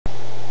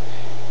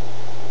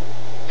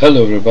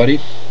Hello everybody,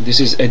 this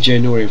is Ed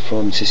January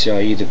from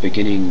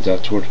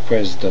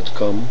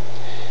cciethebeginning.wordpress.com,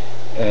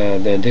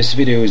 and then this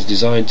video is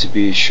designed to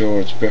be a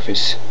short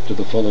preface to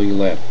the following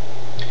lab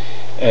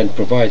and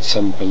provide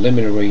some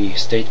preliminary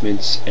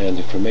statements and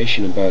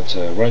information about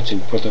routing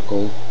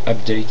protocol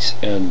updates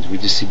and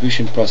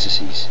redistribution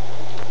processes.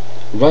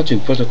 Routing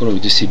protocol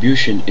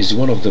redistribution is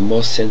one of the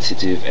most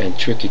sensitive and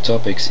tricky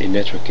topics in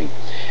networking,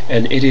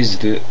 and it is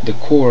the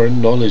core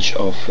knowledge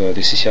of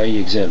the CCIE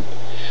exam.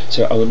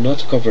 So I will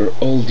not cover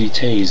all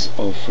details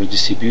of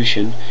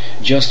redistribution,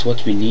 just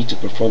what we need to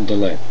perform the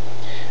lab.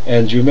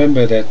 And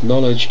remember that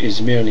knowledge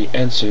is merely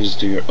answers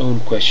to your own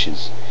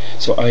questions.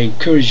 So I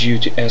encourage you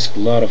to ask a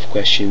lot of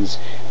questions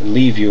and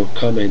leave your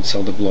comments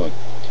on the blog.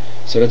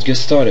 So let's get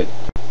started.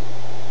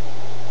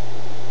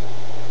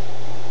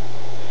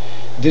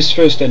 This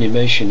first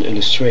animation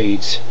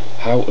illustrates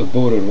how a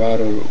border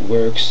router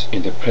works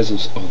in the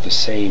presence of the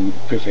same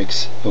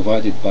prefix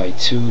provided by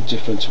two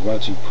different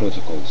routing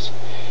protocols.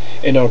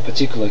 In our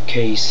particular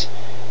case,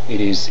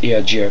 it is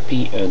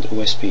EIGRP and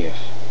OSPF.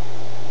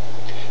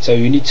 So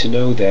you need to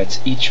know that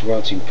each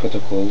routing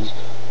protocol,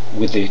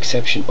 with the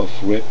exception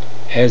of RIP,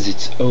 has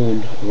its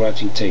own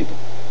routing table.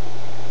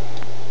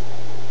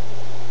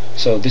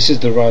 So this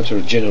is the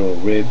router general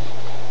RIB.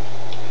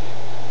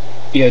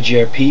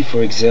 EIGRP,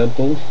 for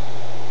example,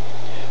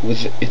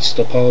 with its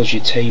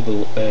topology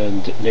table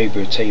and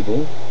neighbor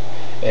table,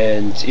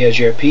 and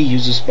EIGRP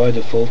uses by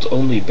default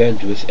only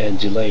bandwidth and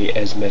delay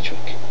as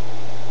metric.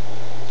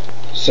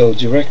 So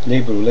direct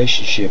neighbor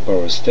relationships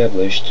are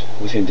established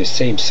within the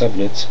same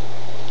subnet,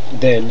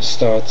 then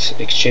start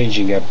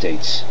exchanging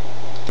updates.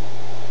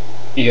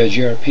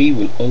 EIGRP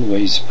will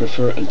always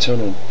prefer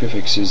internal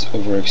prefixes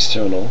over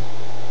external,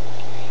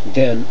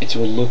 then it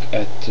will look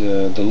at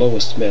the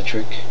lowest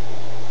metric,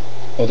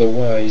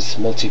 otherwise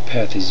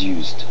multipath is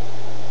used.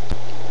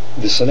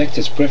 The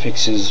selected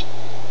prefixes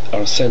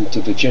are sent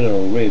to the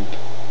general RIB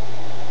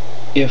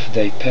if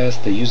they pass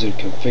the user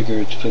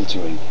configured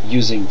filtering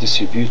using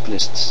distribute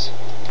lists.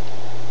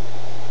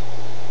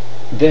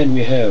 Then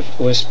we have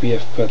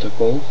OSPF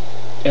protocol.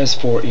 As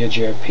for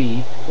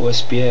EIGRP,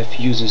 OSPF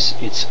uses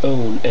its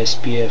own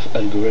SPF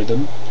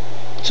algorithm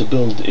to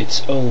build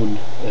its own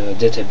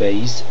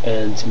database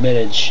and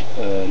manage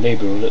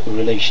neighbor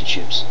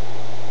relationships.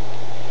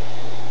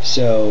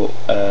 So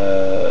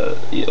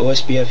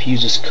OSPF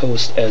uses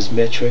cost as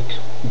metric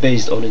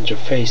based on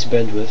interface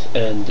bandwidth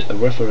and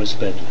reference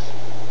bandwidth.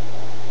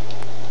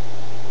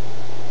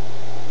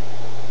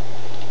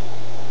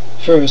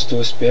 First,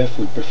 OSPF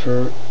would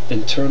prefer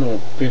internal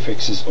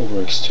prefixes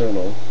over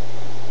external.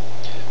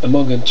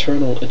 Among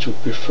internal, it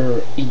would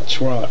prefer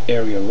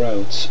intra-area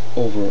routes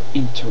over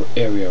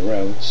inter-area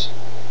routes.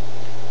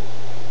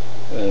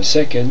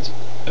 Second,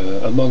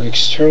 among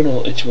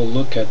external, it will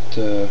look at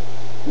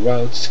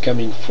routes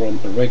coming from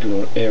a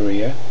regular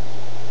area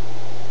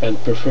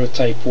and prefer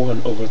type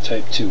 1 over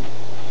type 2.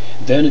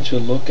 Then it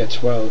will look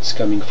at routes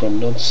coming from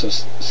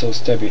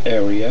non-SOS-DB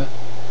area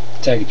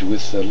tagged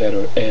with the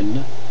letter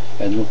N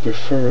and will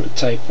prefer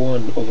type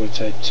 1 over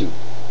type 2.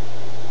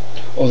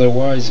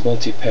 Otherwise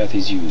multipath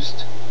is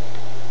used.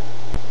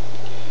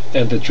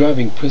 And the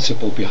driving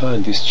principle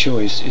behind this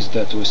choice is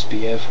that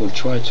OSPF will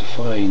try to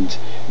find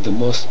the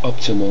most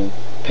optimal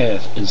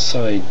path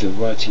inside the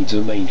routing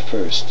domain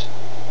first.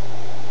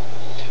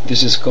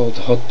 This is called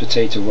hot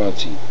potato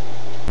routing.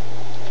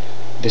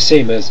 The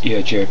same as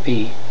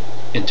EIGRP,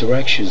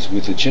 interactions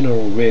with the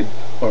general RIB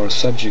are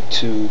subject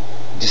to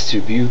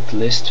distribute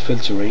list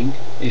filtering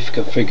if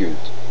configured.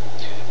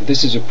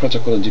 This is a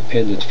protocol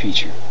independent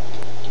feature.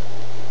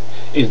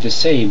 If the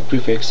same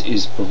prefix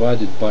is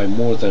provided by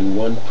more than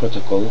one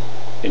protocol,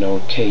 in our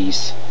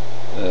case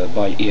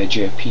by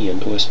EIGRP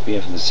and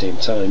OSPF at the same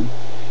time,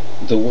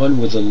 the one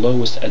with the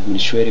lowest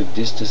administrative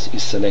distance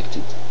is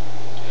selected.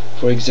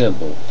 For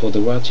example, for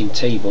the routing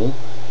table,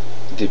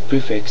 the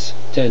prefix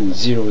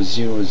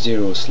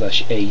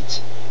 10.0.0./8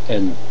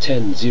 and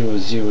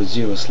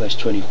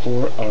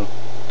 10.0.0.0/24 are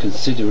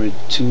considered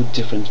two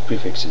different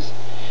prefixes.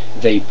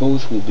 They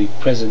both will be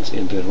present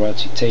in the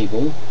routing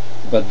table,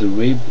 but the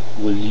RIB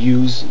will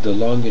use the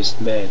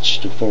longest match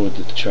to forward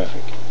the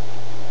traffic.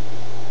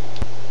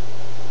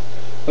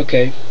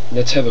 Okay,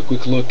 let's have a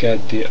quick look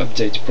at the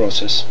update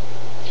process.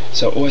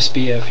 So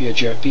OSPF,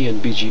 EIGRP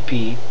and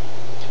BGP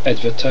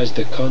advertise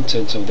the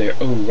contents of their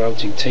own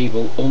routing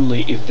table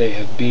only if they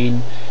have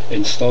been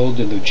installed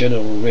in the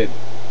general RIB.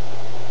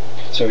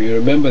 So you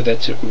remember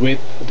that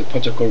RIB, the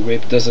protocol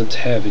RIB, doesn't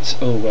have its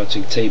own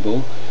routing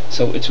table,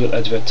 so it will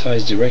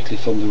advertise directly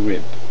from the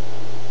RIB.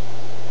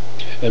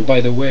 And by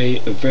the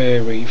way, a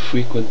very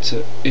frequent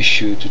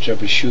issue to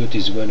troubleshoot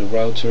is when a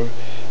router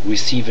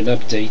receives an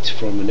update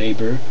from a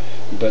neighbor,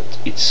 but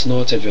it's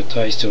not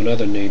advertised to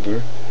another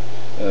neighbor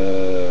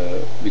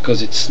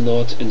because it's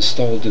not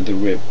installed in the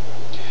RIB.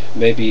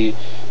 Maybe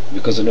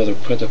because another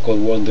protocol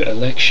won the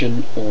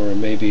election, or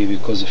maybe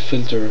because a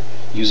filter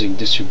using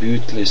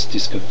distribute list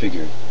is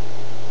configured.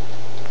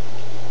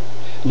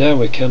 Now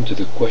we come to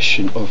the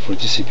question of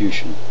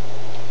redistribution.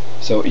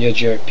 So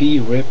EIGRP,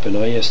 RIP and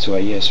IS to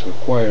IS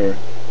require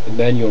a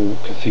manual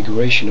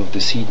configuration of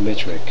the seed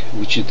metric,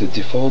 which is the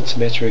default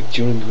metric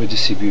during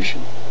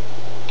redistribution.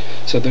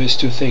 So there's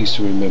two things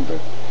to remember.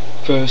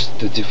 First,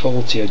 the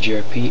default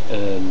TIGRP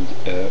and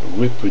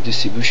RIP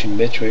redistribution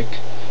metric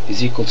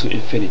is equal to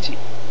infinity.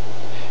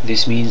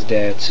 This means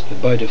that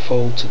by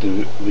default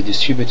the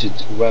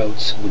redistributed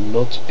routes will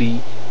not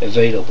be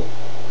available,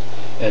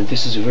 and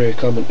this is a very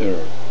common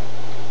error.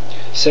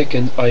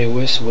 Second,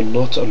 iOS will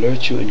not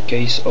alert you in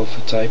case of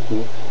a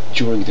typo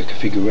during the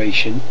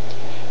configuration,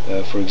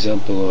 for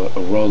example a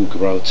wrong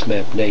route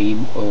map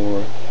name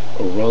or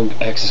a wrong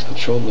access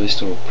control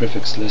list or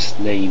prefix list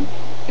name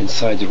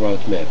inside the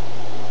route map.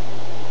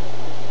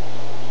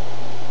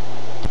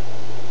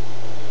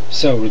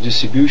 So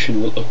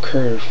redistribution will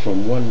occur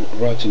from one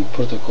routing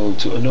protocol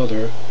to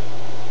another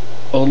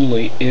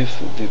only if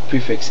the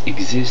prefix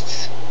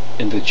exists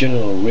in the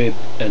general RIB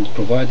and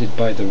provided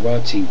by the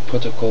routing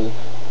protocol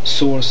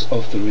source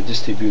of the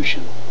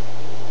redistribution.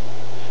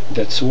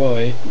 That's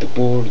why the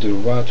board or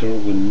router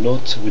will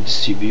not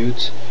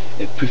redistribute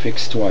a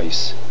prefix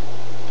twice.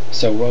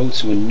 So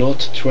routes will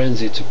not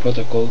transit a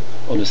protocol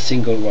on a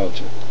single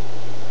router.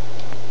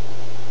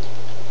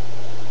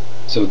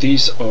 So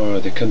these are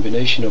the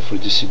combination of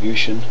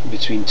redistribution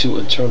between two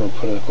internal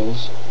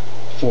protocols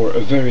for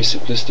a very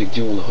simplistic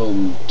dual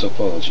home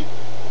topology.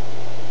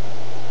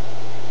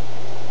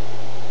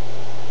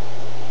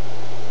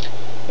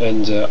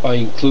 And I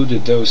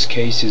included those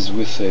cases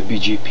with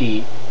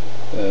BGP,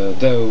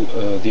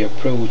 though the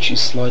approach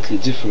is slightly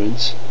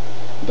different,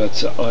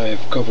 but I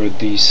have covered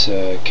these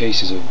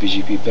cases of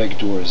BGP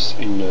backdoors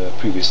in a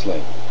previous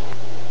lab.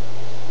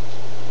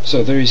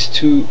 So there is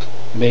two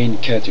main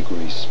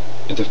categories.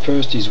 The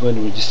first is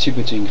when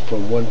redistributing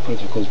from one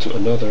protocol to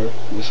another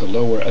with a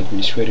lower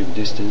administrative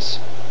distance,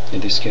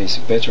 in this case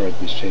better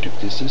administrative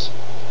distance,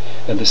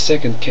 and the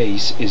second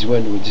case is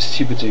when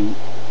redistributing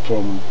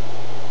from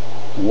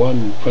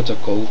one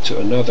protocol to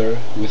another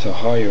with a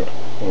higher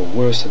or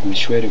worse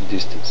administrative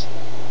distance.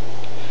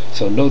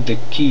 So note the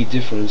key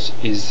difference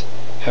is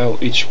how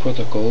each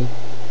protocol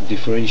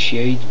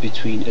differentiates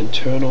between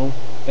internal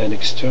and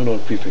external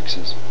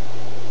prefixes.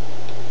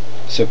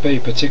 So pay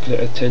particular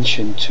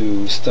attention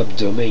to stub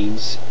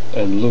domains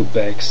and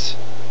loopbacks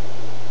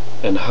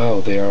and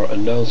how they are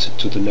announced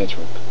to the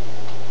network.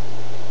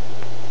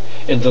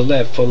 In the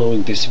lab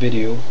following this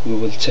video, we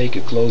will take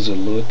a closer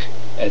look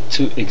at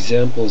two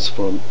examples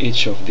from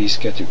each of these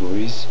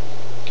categories.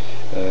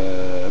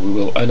 We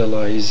will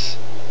analyze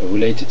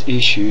related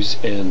issues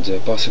and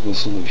possible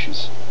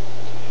solutions.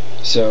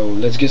 So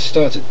let's get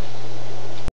started.